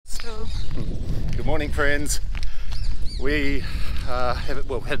Good morning, friends. We had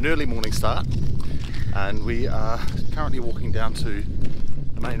an early morning start, and we are currently walking down to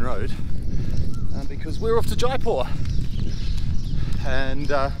the main road because we're off to Jaipur. And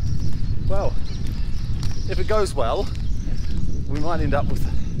well, if it goes well, we might end up with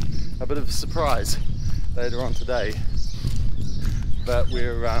a bit of a surprise later on today. But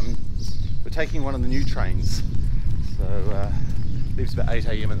we're taking one of the new trains, so leaves about 8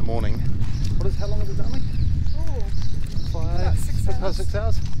 AM in the morning. How long is it, darling? Oh, about 6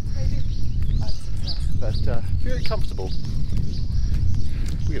 hours. Maybe about 6 hours. But very comfortable.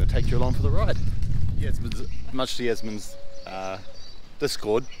 We're going to take you along for the ride. Much to Yasmin's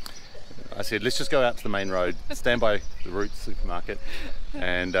discord, I said let's just go out to the main road, stand by the Roots supermarket,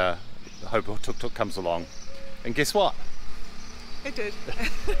 and hope a tuk-tuk comes along. And guess what? It did.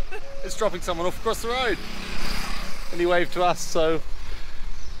 It's dropping someone off across the road. And he waved to us, so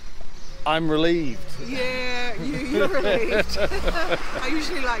I'm relieved. Yeah, you're relieved. I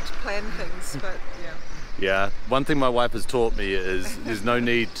usually like to plan things, but yeah. Yeah, one thing my wife has taught me is there's no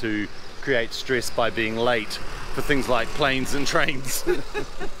need to create stress by being late for things like planes and trains.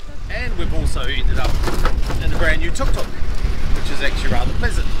 And we've also ended up in a brand new tuk-tuk, which is actually rather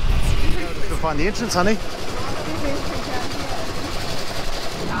pleasant. We'll find the entrance, honey.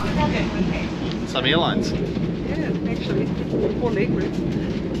 Some airlines. Yeah, actually, more leg room.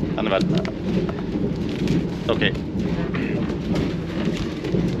 Okay.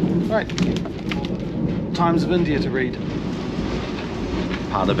 Right. Times of India to read.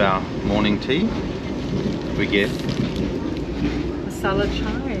 Part of our morning tea, we get Masala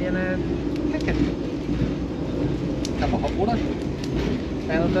chai in a packet. Cup of hot water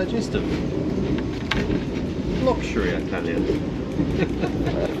and a digestive. Luxury, I tell you.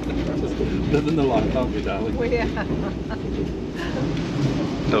 Living the life, aren't we, darling? We are.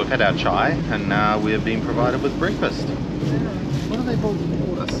 So we've had our chai, and now we're being provided with breakfast. Yeah. What have they bought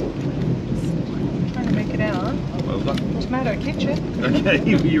us? I'm trying to make it out. Well, we've got Tomato ketchup. okay,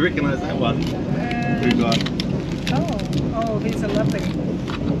 you recognise that one. We've got. Oh, these are lovely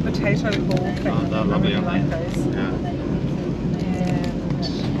potato ball things. Oh, they're lovely, I really aren't like they? those. Yeah.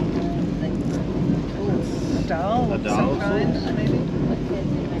 And a dal of some kind, maybe.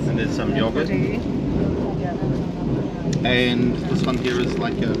 And there's some yogurt. Yeah. And this one here is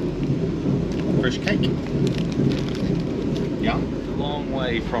like a fresh cake. Yeah. A long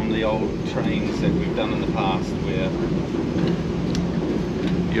way from the old trains that we've done in the past where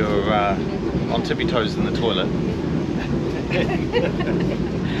you're on tippy toes in the toilet.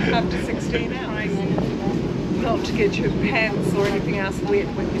 After 16 hours. Not to get your pants or anything else wet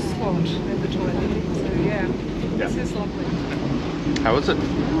when you squat in the toilet. So yeah, this is lovely. How is it?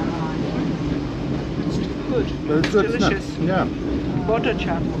 Good. It's good, delicious. isn't it? Yeah. Butter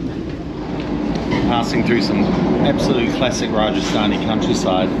chap. Passing through some absolute classic Rajasthani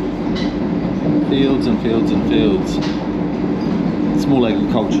countryside. Fields and fields and fields. Small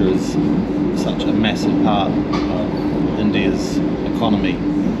agriculture is such a massive part of India's economy.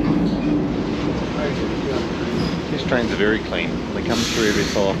 These trains are very clean. They come through every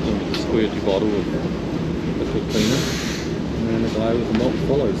so often with a squirty bottle of liquid cleaner, and then the guy with the mop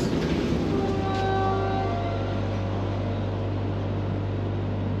follows.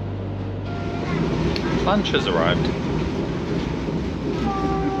 Lunch has arrived.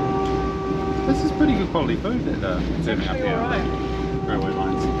 This is pretty good quality food that they're serving up here on the railway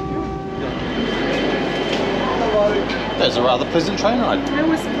lines. That's a rather pleasant train ride. It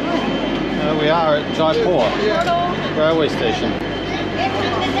was fun. We are at Jaipur railway station.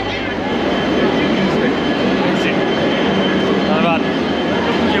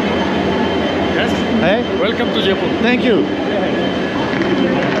 Yes? Hey? Welcome to Jaipur. Thank you.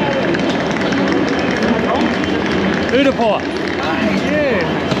 Udaipur.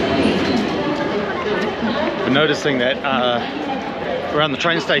 We're noticing that around the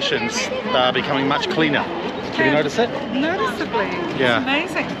train stations they are becoming much cleaner. Have you noticed that? Noticeably. Yeah.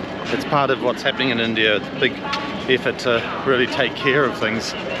 It's amazing. It's part of what's happening in India. It's a big effort to really take care of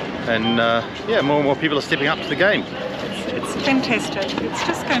things, and yeah, more and more people are stepping up to the game. It's fantastic. It's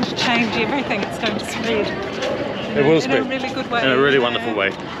just going to change everything. It's going to spread. It will in spread. a really good way. In a really wonderful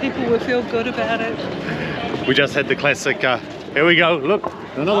way. People will feel good about it. We just had the classic, here we go, look,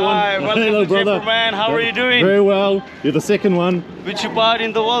 another Hi, one. welcome Hello, to brother. Jaipur, man. How are you doing? Very well. You're the second one. Which part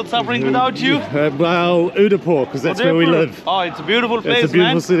in the world suffering without you? Well, Udaipur, because that's where we Jaipur. live. Oh, it's a beautiful place, It's a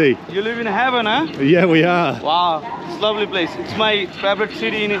beautiful man. city. You live in heaven, huh? Yeah, we are. Wow, it's a lovely place. It's my favorite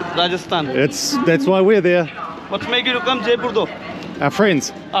city in Rajasthan. That's why we're there. What's making you come Jaipur though? Our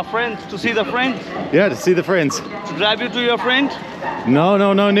friends. Our friends, to see the friends? Yeah, to see the friends. To drive you to your friend?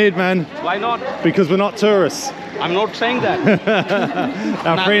 No need, man. Why not? Because we're not tourists. I'm not saying that.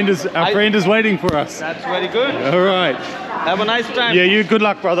 Our friend is waiting for us. That's very good. All right. Have a nice time. Yeah, you good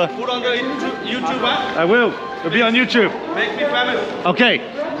luck, brother. Put on the YouTube, huh? I will. It'll be on YouTube. Make me famous. Okay.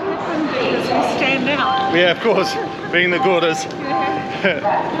 Because we stand out. Yeah, of course. Being the Gordas.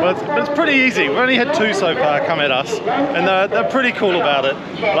 But it's pretty easy. We've only had 2 so far come at us, and they're pretty cool about it.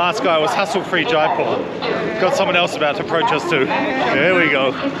 Last guy was hustle-free Jaipur. Got someone else about to approach us too. There we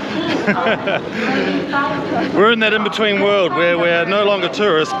go. We're in that in-between world where we're no longer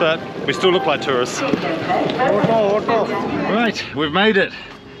tourists, but we still look like tourists. Right, we've made it.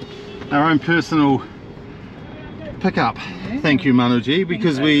 Our own personal pickup. Thank you, Manuji,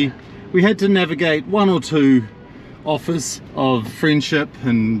 because we had to navigate 1 or 2 offers of friendship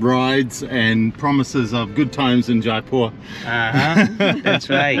and rides and promises of good times in Jaipur. That's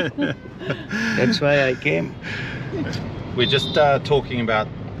right. That's why I came. We're just talking about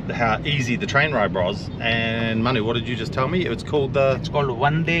how easy the train ride was, and Manu, what did you just tell me? It's called It's called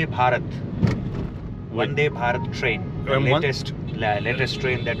Vande Bharat. Vande Bharat train. The latest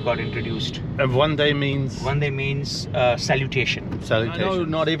train that got introduced. And one day means? Vande means salutation. Salutation. I know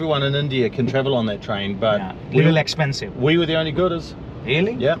not everyone in India can travel on that train, but yeah, little expensive. We were the only Gordas.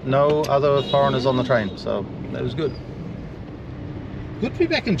 Really? Yeah, no other foreigners on the train, so that was good. Good to be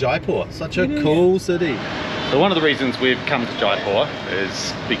back in Jaipur, such a cool city. So one of the reasons we've come to Jaipur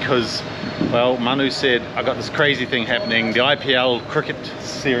is because, well, Manu said, I got this crazy thing happening, the IPL cricket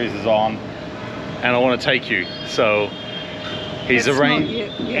series is on, and I want to take you. So he's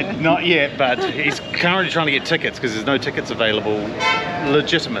arranged, not yet, but he's currently trying to get tickets because there's no tickets available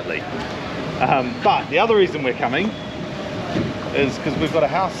legitimately. But the other reason we're coming is because we've got a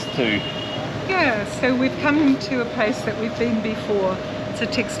house to. Yeah, so we've come to a place that we've been before. It's a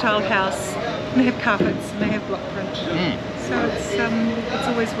textile house, and they have carpets and they have block print. So it's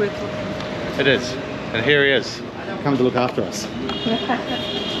always worth looking. It is, and here he is, come to look after us.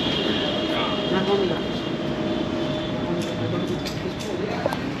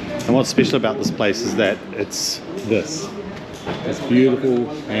 And what's special about this place is that it's this beautiful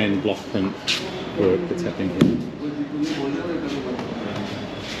hand block print work that's happening here.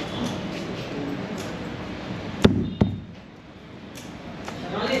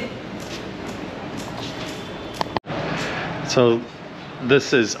 So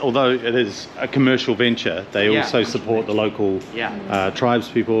this is, although it is a commercial venture, they also support the local tribes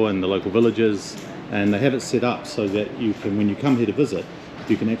people and the local villages, and they have it set up so that you can, when you come here to visit,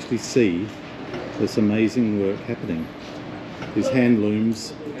 you can actually see this amazing work happening. These hand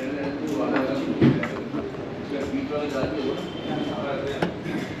looms.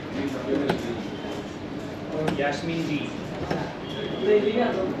 Yasmeen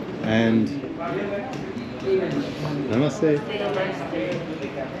And namaste.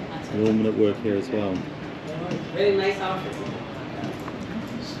 All minute work here as well. Very nice outfit.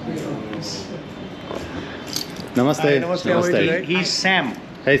 Namaste. Namaste. He's Sam.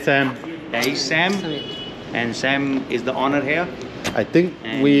 Hey Sam. Yeah, he's Sam. And Sam is the owner here. I think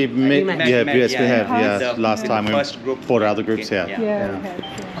And we met. Yes, we have. The- last time we first group. brought other groups here. Yeah.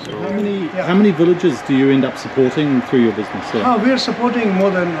 How many villages do you end up supporting through your business? We are supporting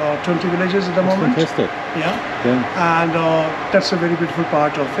more than 20 villages at the moment. Fantastic. Yeah. And that's a very beautiful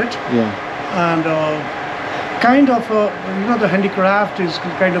part of it. Yeah. And kind of, the handicraft is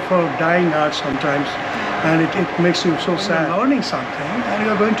kind of a dying art sometimes. And it makes you so sad. You're learning something and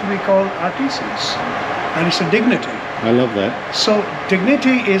you're going to be called artisans. And it's a dignity. I love that. So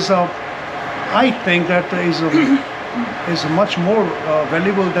dignity is I think that is much more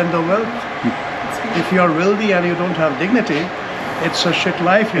valuable than the wealth. If you are wealthy and you don't have dignity, it's a shit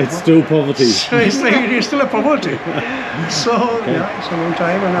life. It's still poverty. So it's still a poverty. So yeah, it's a long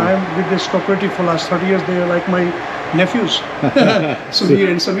time, and I'm with this cooperative for last 30 years. They are like my nephews, Sudhir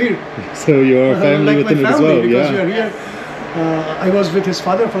and Samir. So you're a family like within my it as family, well. because Yeah. we are here. I was with his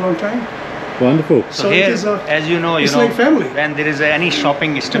father for a long time. Wonderful. So it here, is as you know, it's like family. when there is any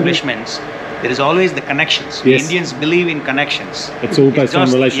shopping establishments, there is always the connections. Yes. Indians believe in connections. It's all based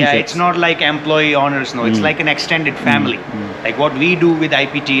on relationships. Yeah, it's not like employee honors. No, it's like an extended family. Like what we do with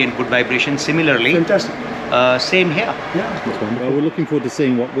IPT and Good Vibration. Similarly, Fantastic. same here. Yeah. That's wonderful. Well, we're looking forward to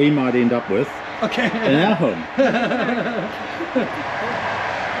seeing what we might end up with Okay. in our home.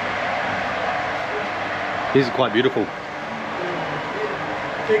 These are quite beautiful.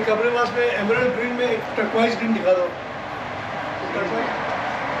 एक कमरे पास में emerald green में एक turquoise green दिखा दो.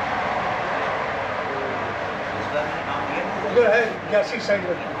 उधर है गैसी side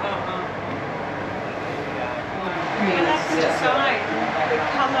में. You're gonna have to decide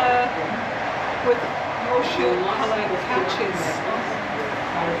colour with your shirt colour couches.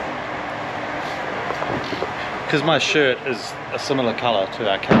 Because my shirt is a similar colour to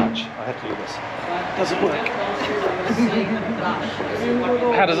our couch, I have to do this. Does it work?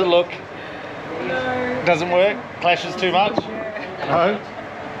 How does it look? No. Doesn't work? Clashes too much? No?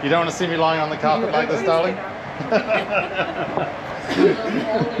 You don't want to see me lying on the carpet like this, darling?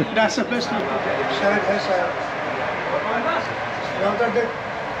 That's the best look.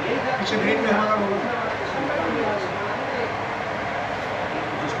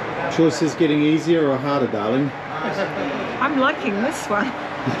 Choice is getting easier or harder, darling? I'm liking this one,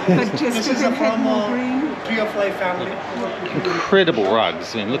 but just This if is it a had more formal green. tree of life family. Incredible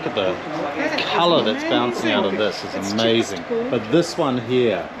rugs. I mean, look at the colour that's bouncing out of this. It's amazing. But this one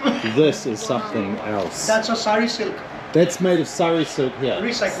here, this is something else. That's a sari silk. That's made of sari silk here.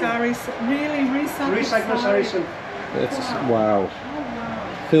 Recycled. Sorry, really recycled. Recycled sari silk. That's wow.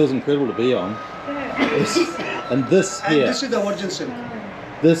 Feels incredible to be on. And this And here, this is the virgin silk.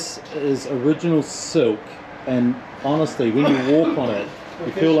 this is original silk, and honestly, when you walk on it,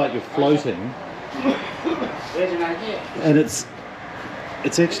 you feel like you're floating. And it's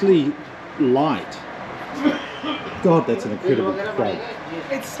actually light. God, that's an incredible rug.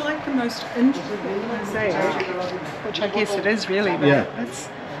 It's like the most intricate mosaic, which I guess it is really, but Yeah.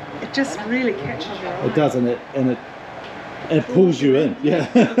 it just really catches your eye. It does, and it pulls you in. Yeah,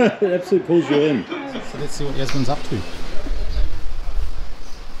 it absolutely pulls you in. So let's see what Yasmin's up to.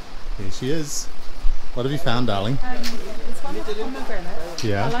 Here she is. What have you found, darling? It's one with the pomegranate.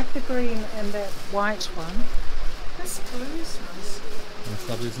 Yeah. I like the green and that white one. This blue's nice. That's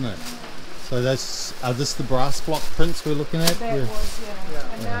lovely, isn't it? So are this the brass block prints we're looking at? That Yeah. was,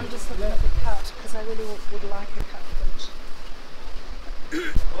 yeah. And now I'm just looking at the cut because I really would like a cut print.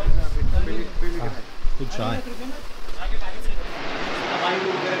 Good try.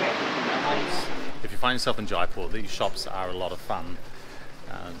 If you find yourself in Jaipur, these shops are a lot of fun.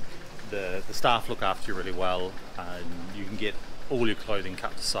 The staff look after you really well, and you can get all your clothing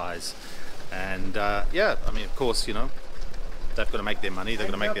cut to size. And yeah, I mean, of course, you know, they've got to make their money, they've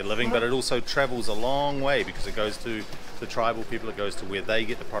got to make their living, but it also travels a long way because it goes to the tribal people, it goes to where they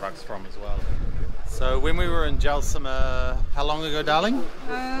get the products from as well. So when we were in Jalsama, how long ago, darling?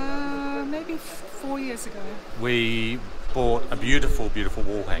 Maybe 4 years ago. We bought a beautiful, beautiful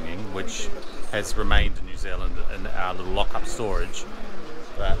wall hanging, which has remained in New Zealand in our little lock-up storage.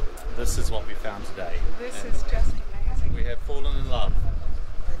 But this is what we found today. This is just amazing. We have fallen in love.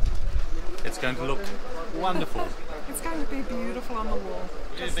 It's going to look wonderful. It's going to be beautiful on the wall.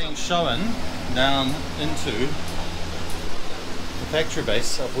 We're being shown down into the factory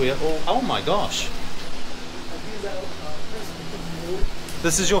base of where oh my gosh.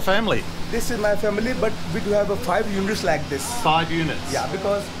 This is your family? This is my family, but we do have 5 units like this. 5 units? Yeah,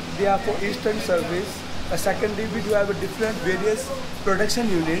 because they are for Eastern service. Secondly, we do have a different various production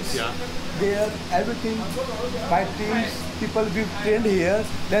units. Yeah. There, everything by teams, people we trained here,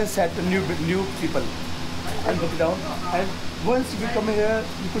 then set the new people and put it down. And once we come here,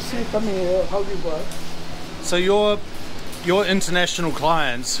 you could see come here how we work. So your international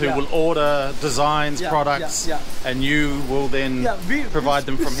clients who will order designs, products, and you will then provide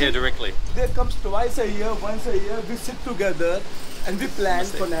them from here directly? They come twice a year, once a year, we sit together and we plan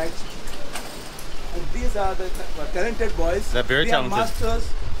for next. And these are the talented boys. They're very talented. They are masters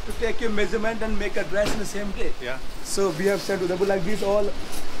to take your measurement and make a dress in the same day. Yeah. So we have set to them like these all.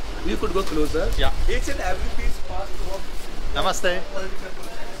 You could go closer. Yeah. Each and every piece passed through. Namaste.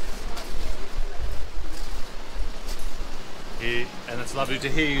 And it's lovely to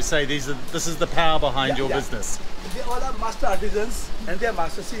hear you say this is the power behind your business. They all are master artisans and they are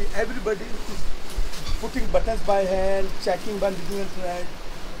masters. See, everybody is putting buttons by hand, checking by needle and thread.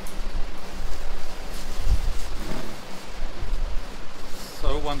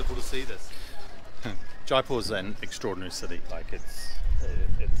 So wonderful to see this. Jaipur is an extraordinary city. Like it's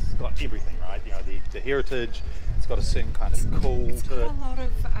got everything, right? You know, the heritage. It's got a certain kind of cool It's got to it. a lot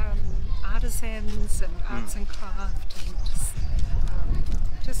of artisans and arts and craft and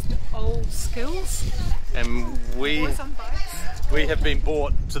just old skills. And we Boys on bikes. have been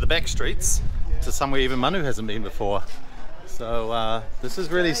brought to the back streets, to somewhere even Manu hasn't been before. So this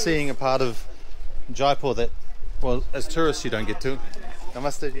is really seeing a part of Jaipur that, well, as tourists you don't get to.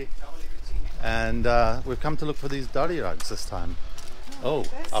 Namaste ji. And we've come to look for these dari rugs this time. Oh,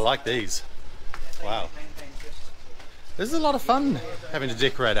 I like these. Wow. This is a lot of fun having to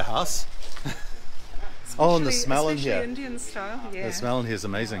decorate a house. Oh, and the smell in here. Indian style, yeah. The smell in here is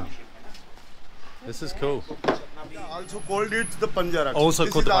amazing. This is cool. Also called it the panjara. Also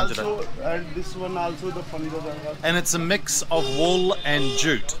called the panjara. And this one also the panjara. And it's a mix of wool and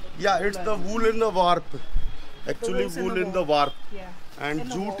jute. Yeah, it's the wool in the warp. Actually, wool in the warp. Yeah.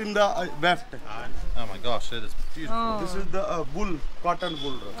 And jute in the weft. Oh my gosh, that is beautiful. Oh. This is the wool, cotton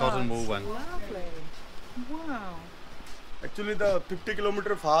wool. Cotton wool one. Lovely. Wow. Actually, the 50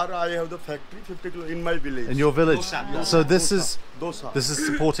 kilometer far, I have the factory 50 in my village. In your village. So this Dosa. is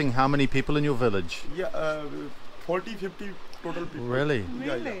supporting how many people in your village? Yeah, 40, 50 total people. Really?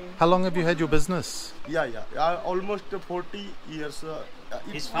 Yeah, yeah. How long have you had your business? Yeah. Almost 40 years.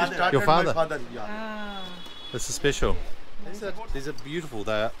 His father. Your father? My father, yeah. Ah. This is special. These are beautiful.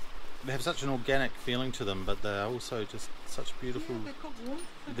 They have such an organic feeling to them, but they're also just such beautiful. Yeah, they've got warmth.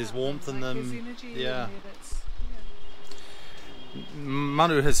 There's warmth in like them. There's energy Yeah. in there that's,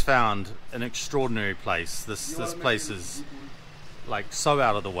 Manu has found an extraordinary place. This place is like so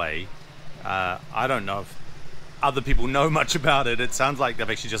out of the way. I don't know if other people know much about it. It sounds like they've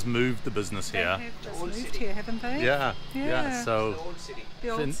actually just moved the business They here. have just moved here, haven't they? Yeah. Yeah. So Old city. The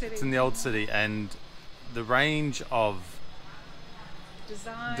old city. it's in the old city, and the range of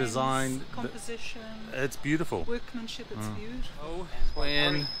Design, composition, it's beautiful. workmanship, it's beautiful.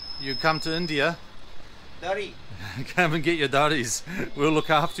 When you come to India, Dari. come and get your daddies. We'll look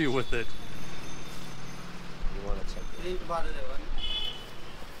after you with it.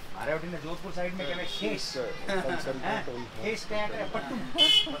 हमारे उठने Jodhpur side में क्या है शेष शेष क्या करे पट्टू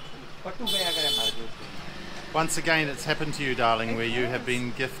पट्टू क्या करे हमारे Jodhpur Once again, it's happened to you, darling, where you have been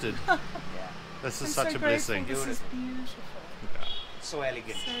gifted. This is I'm such so a blessing. grateful. This is beautiful. so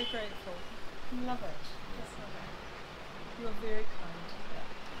elegant So grateful. Love it. Just love it. You are very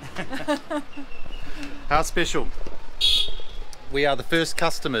kind. How special. We are the first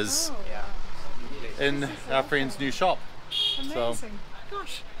customers in our friend's new shop. Amazing.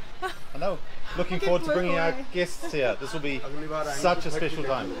 Gosh. I know. Looking Get forward to blown bringing our away. guests here. This will be such a special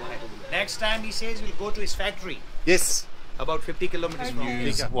time. next time he says we'll go to his factory Yes. about 50 kilometers from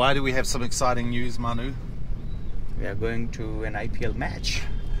here. Why do we have some exciting news, Manu? We are going to an IPL match.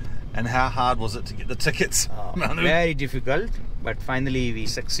 And how hard was it to get the tickets, Manu? Very difficult, but finally we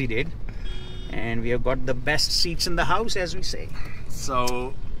succeeded, and we have got the best seats in the house, as we say.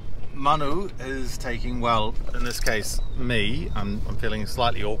 So Manu is taking, well, in this case, me. I'm feeling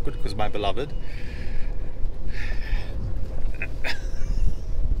slightly awkward because my beloved.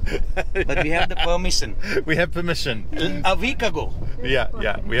 But we have the permission. We have permission. A week ago. Yeah,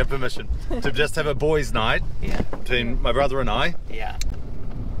 we have permission to just have a boys' night Yeah. between my brother and I. Yeah.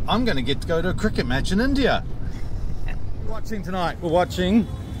 I'm going to get to go to a cricket match in India. Watching tonight, we're watching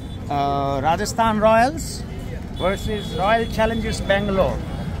Rajasthan Royals versus Royal Challengers Bangalore.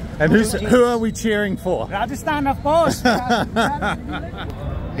 And who are we cheering for? Rajasthan, of course.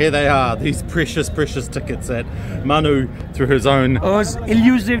 Here they are, these precious, precious tickets that Manu, through his own... Those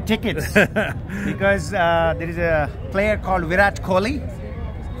elusive tickets. Because there is a player called Virat Kolhi.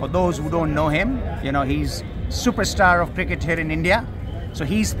 For those who don't know him, you know, he's superstar of cricket here in India. So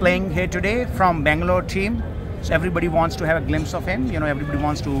he's playing here today from Bangalore team. So everybody wants to have a glimpse of him. You know, everybody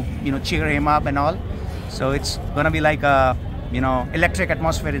wants to, you know, cheer him up and all. So it's gonna be like a, you know, electric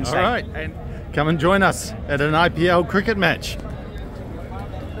atmosphere inside. All right, and come and join us at an IPL cricket match.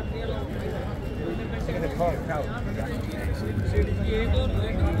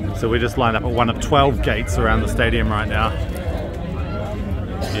 So we just lined up at one of 12 gates around the stadium right now.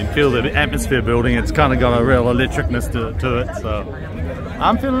 You can feel the atmosphere building. It's kind of got a real electricness to it. So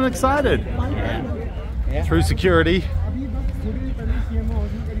I'm feeling excited. Through security,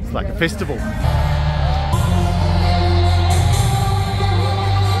 it's like a festival.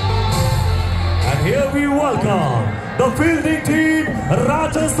 And here we welcome the fielding team,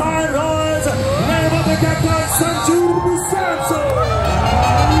 Rajasthan Royals, led by the captain Sanju Samson.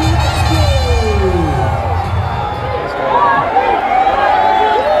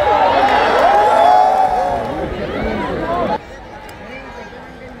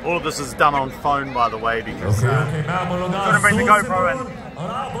 All of this is done on phone, by the way, because couldn't bring the GoPro in.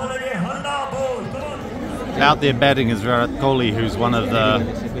 Out there batting is Virat Kohli, who's one of the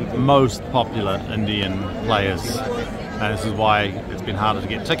most popular Indian players, and this is why it's been harder to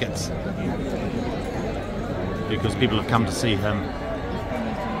get tickets, because people have come to see him.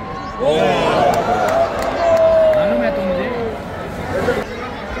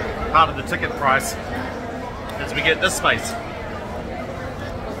 Part of the ticket price is we get this space.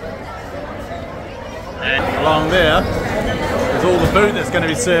 And along there is all the food that's going to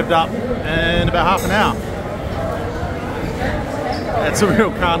be served up in about half an hour. It's a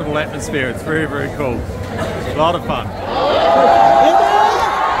real carnival atmosphere. It's very, very cool. A lot of fun.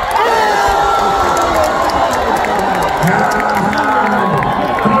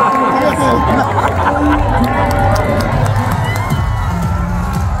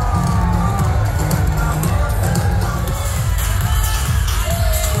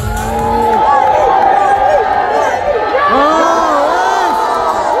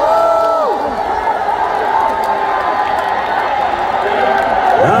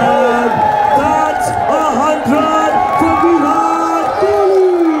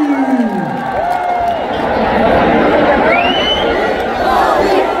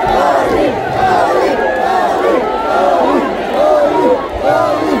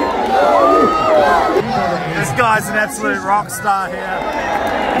 absolute rock star here.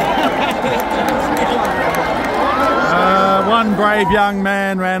 One brave young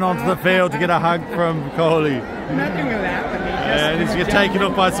man ran onto the field to get a hug from Kolhi. Nothing will happen. And he's get taken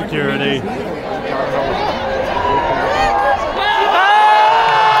off by security.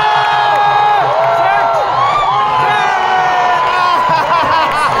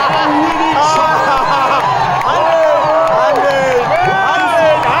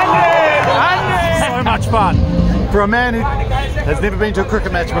 So much fun. For a man who has never been to a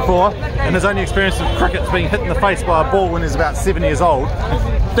cricket match before and his only experience of cricket is being hit in the face by a ball when he's about 7 years old.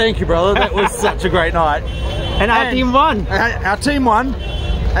 Thank you, brother. That was such a great night. And our team won. Our team won.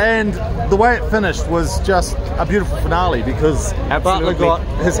 And the way it finished was just a beautiful finale because Butler got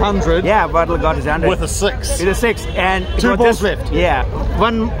his 100. Yeah, Butler got his 100. With a 6. With a 6. And 2 balls left. Yeah.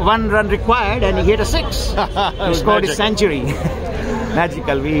 One run required and he hit a 6. He scored his century.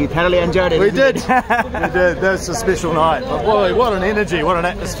 Magical. We thoroughly enjoyed it. We did. We did. That was a special night. But boy, what an energy, what an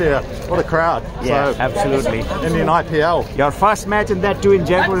atmosphere, what a crowd. Yeah, so, absolutely. Indian IPL. Your first match and that too in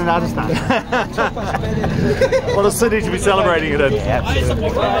Jaipur in Rajasthan. What a city to be celebrating it in. Absolutely.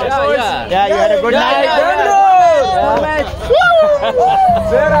 Yeah, you had a good night.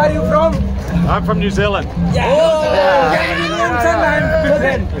 Where are you from? I'm from New Zealand.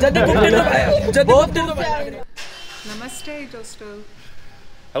 Namaste, Dosto.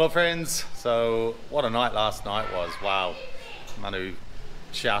 Hello friends. So what a night last night was. Wow. Manu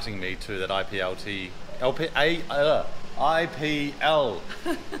shouting me to that IPL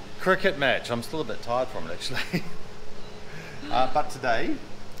cricket match. I'm still a bit tired from it actually. But today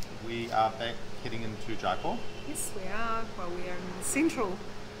we are back heading into Jaipur. Yes, we are. Well, we are in the central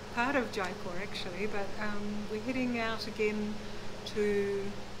part of Jaipur actually, but we're heading out again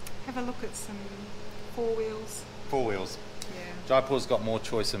to have a look at some four wheels. Four wheels. Yeah. Jaipur's got more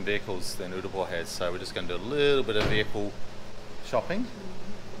choice in vehicles than Udaipur has, so we're just going to do a little bit of vehicle shopping.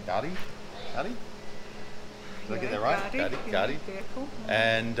 Gadi? Did I get that right? Gadi. Vehicle.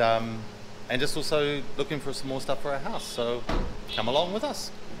 And just also looking for some more stuff for our house, so come along with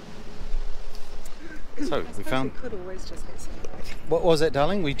us. So we found. We could always just get something like that. What was that,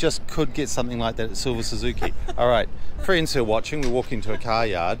 darling? We just could get something like that at Silver Suzuki. All right, friends who are watching, we walk into a car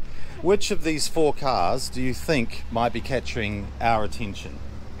yard. Which of these 4 cars do you think might be catching our attention?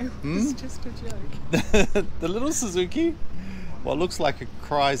 It's just a joke. The little Suzuki, what looks like a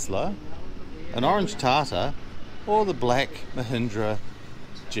Chrysler, an orange Tata, or the black Mahindra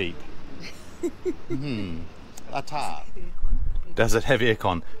Jeep? A Tata. Does it have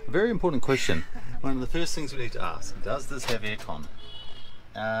aircon? A very important question. One of the first things we need to ask, does this have aircon?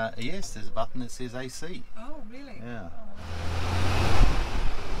 Yes, there's a button that says AC. Oh, really? Yeah.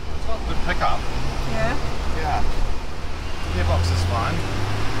 It's got a good pickup. Yeah? Yeah. The gearbox is fine.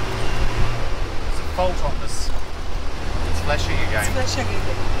 There's a fault on this. It's flashing again. It's flashing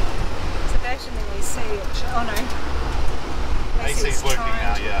again. So that and the AC actually. Oh no. AC's working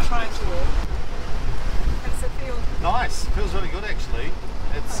now, yeah. Trying to work. How does it feel? Nice. It feels really good actually.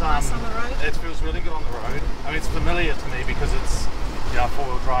 It's nice on the road? It feels really good on the road. I mean, it's familiar to me because it's, you know,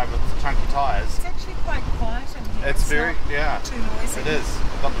 4-wheel drive with chunky tyres. It's actually quite quiet in here. It's very, not too noisy. It is.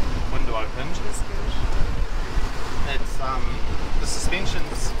 Got the window open. It's good. It's the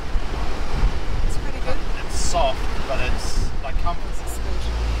suspension's. It's pretty good. It's soft, but it's like comfort. It's good.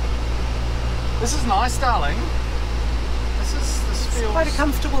 This is nice, darling. This feels quite a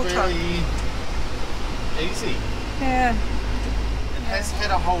comfortable truck. really easy. Yeah. It has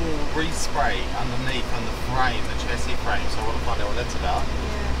had a whole respray underneath on the frame, the chassis frame, so I want to find out what that's about.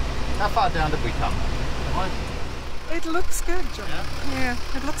 Yeah. How far down did we come? It looks good, John. Yeah,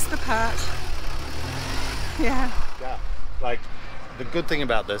 it looks the part. Yeah. Yeah. Like, the good thing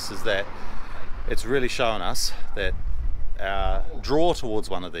about this is that it's really shown us that our draw towards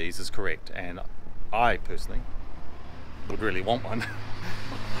one of these is correct, and I personally would really want one.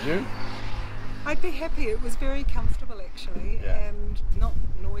 You? I'd be happy. It was very comfortable actually, and not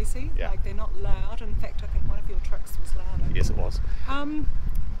noisy. Yeah. Like they're not loud. In fact, I think one of your trucks was louder. Yes, it was.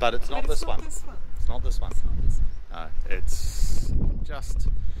 But it's not this one. This one. It's not this one. It's not this one. No, it's just,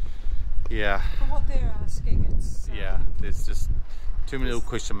 yeah. For what they're asking, it's Yeah, there's just too many little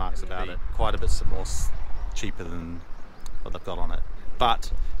question marks about it. Quite a bit more cheaper than what they've got on it.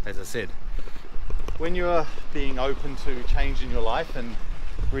 But as I said, when you're being open to change in your life and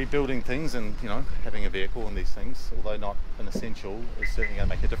rebuilding things, and you know, having a vehicle and these things, although not an essential, is certainly going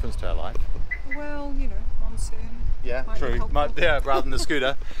to make a difference to our life. Well, you know, monsoon. Yeah, might be true. helpful. Yeah, rather than the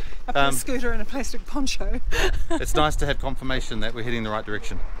scooter. A scooter and a plastic poncho. It's nice to have confirmation that we're heading in the right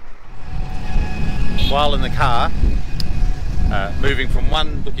direction. While in the car, moving from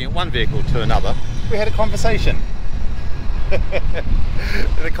looking at one vehicle to another, we had a conversation.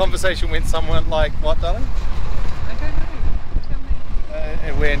 The conversation went somewhat like, what, darling? I don't know. Tell me.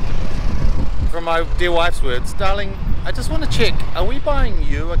 It went, from my dear wife's words, darling, I just want to check, are we buying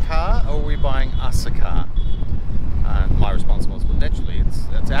you a car or are we buying us a car? And my response was, well, naturally,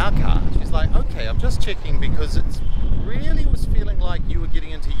 it's our car. She's like, okay, I'm just checking because it really was feeling like you were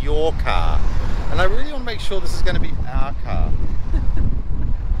getting into your car. And I really want to make sure this is going to be our car.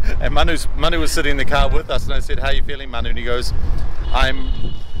 And Manu was sitting in the car with us and I said, how are you feeling, Manu? And he goes, I'm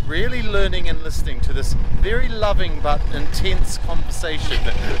really learning and listening to this very loving but intense conversation.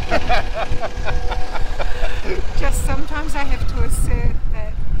 Just sometimes I have to assert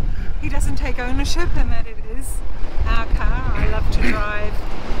that he doesn't take ownership and that it is our car. I love to drive.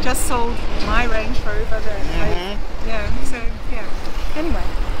 Just sold my Range Rover that anyway.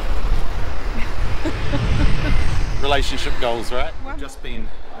 Relationship goals, right? We've just been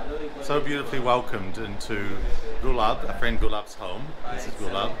so beautifully welcomed into Gulab, a friend Gulab's home. This is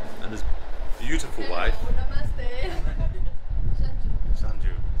Gulab and his beautiful wife,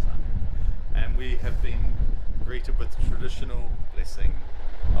 Sanju. And we have been greeted with the traditional blessing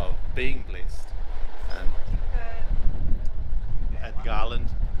of being blessed and at Garland.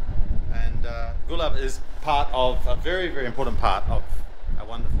 And Gulab is part of a very, very important part of our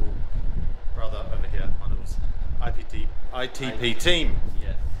wonderful brother over here, Manu's ITP team.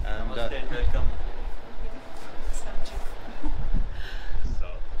 Yes. And welcome. so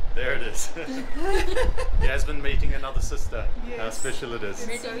there it is. Yasmeen meeting another sister. Yes. How special it is.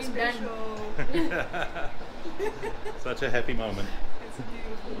 It's so special. Such a happy moment.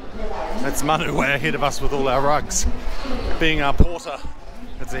 That's Manu way ahead of us with all our rugs. Being our porter.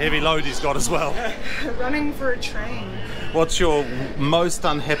 It's a heavy load he's got as well. Running for a train. What's your most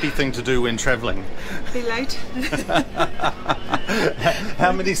unhappy thing to do when travelling? Be late.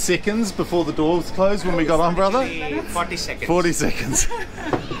 How many seconds before the doors closed when we got on, brother? 40 seconds. 40 seconds.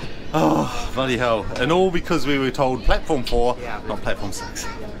 Oh, bloody hell. And all because we were told platform 4, not platform 6.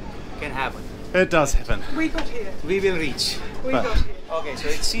 Can happen. It does happen. We got here. We will reach. We got here. Okay, so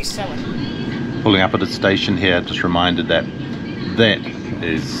it's C7. Pulling up at a station here, just reminded that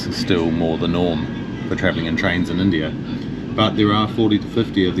is still more the norm for travelling in trains in India. But there are 40 to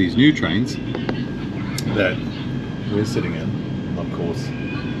 50 of these new trains that we're sitting in. Of course,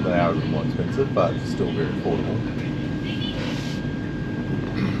 they are a bit more expensive, but still very affordable.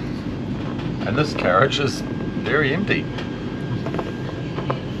 And this carriage is very empty.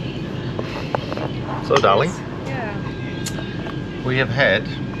 So, darling, we have had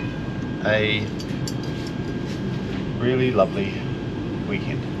a really lovely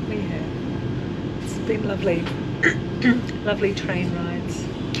weekend. We have. It's been lovely. Lovely train rides.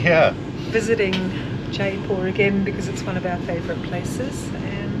 Yeah. Visiting Jaipur again because it's one of our favourite places,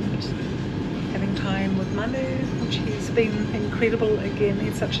 and having time with Manu, which he's been incredible again.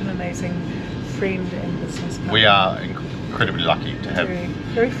 He's such an amazing friend and business partner. We are incredibly lucky to have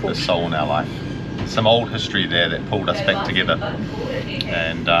very the soul in our life. Some old history there that pulled us back together,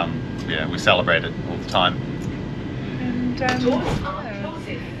 and yeah, we celebrate it all the time. And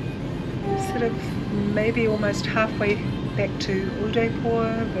sort of maybe almost halfway back to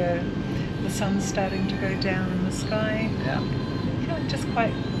Udaipur, the sun's starting to go down in the sky. Yeah. You know, just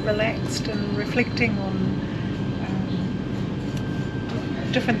quite relaxed and reflecting on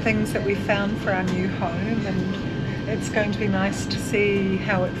different things that we found for our new home, and it's going to be nice to see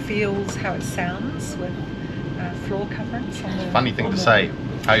how it feels, how it sounds with floor coverings. On the, funny thing to say,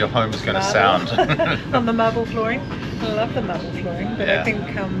 how your home is going to sound. On the marble flooring. I love the marble flooring, but I think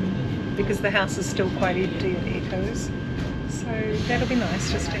because the house is still quite empty, it echoes. So that'll be nice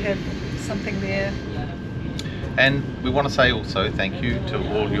just to have something there. And we want to say also thank you to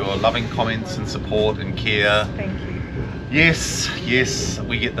all your loving comments and support and care. Thank you. Yes,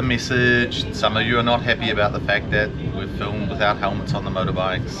 we get the message. Some of you are not happy about the fact that we've filmed without helmets on the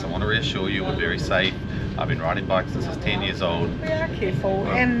motorbikes. I want to reassure you we're very safe. I've been riding bikes since I was 10 years old. We are careful,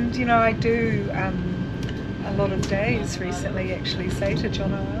 and you know, I do a lot of days recently actually say to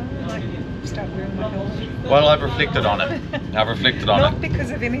John, I might start wearing my helmet. Well, I've reflected on it. Not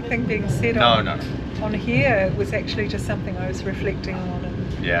because of anything being said No. on here. It was actually just something I was reflecting on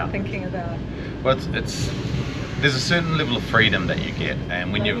and thinking about. Well, there's a certain level of freedom that you get,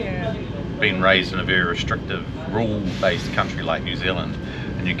 and when you've been raised in a very restrictive, rule-based country like New Zealand,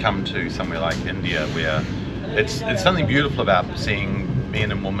 and you come to somewhere like India where it's something beautiful about seeing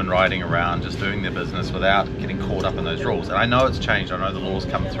men and women riding around just doing their business without getting caught up in those rules. And I know it's changed, I know the laws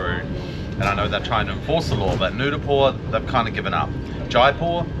come through, and I know they're trying to enforce the law, but Udaipur, they've kind of given up.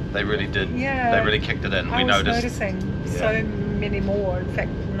 Jaipur, they really did, they really kicked it in. I was noticing so many more, in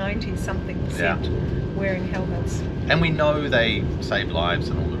fact 90-something% wearing helmets. And we know they save lives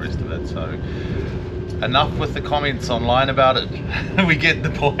and all the rest of it, so enough with the comments online about it. We get the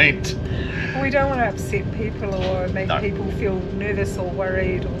point. We don't want to upset people or make people feel nervous or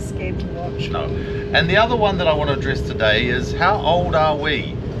worried or scared to watch. No. And the other one that I want to address today is, how old are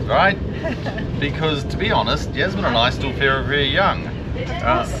we, right? Because to be honest, Yasmin and I still feel very young.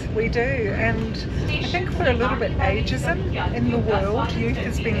 Yes, we do, and I think we're a little bit ageism in the world. Youth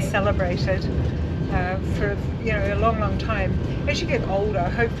has been celebrated for a long time. As you get older,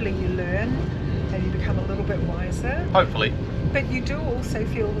 hopefully you learn and you become a little bit wiser. Hopefully. But you do also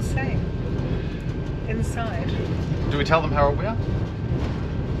feel the same inside. Do we tell them how old we are?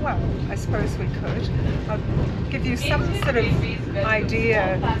 Well, I suppose we could. I'll give you some sort of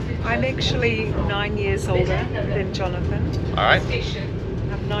idea. I'm actually 9 years older than Jonathan. All right.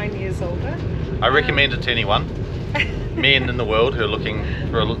 I'm 9 years older. I recommend it to anyone, men in the world who are looking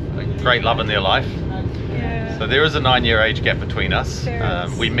for a great love in their life. Yeah. So there is a 9-year age gap between us. There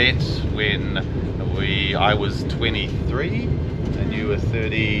is. We met when I was 23 and you were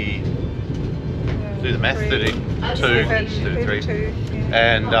 30. Do the math, 32, 33.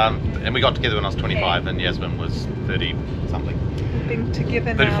 Yeah. And we got together when I was 25 and Yasmin was 30 something. We've been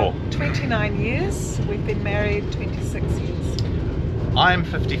together 34. now 29 years. We've been married 26 years. I'm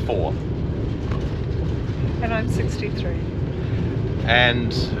 54. And I'm 63.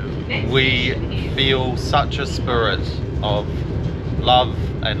 And we feel such a spirit of love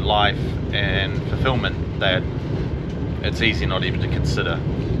and life and fulfillment that it's easy not even to consider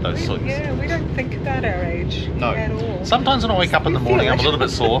those sorts. Yeah, we don't think about our age at all. Sometimes when I wake up in the morning, I'm a little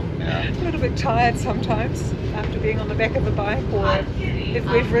bit sore. Yeah. A little bit tired sometimes after being on the back of a bike, or if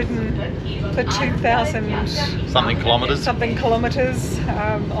we've ridden for 2,000 something kilometres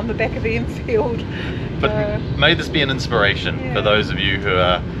on the back of the infield. But may this be an inspiration for those of you who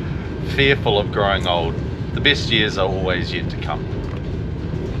are fearful of growing old. The best years are always yet to come.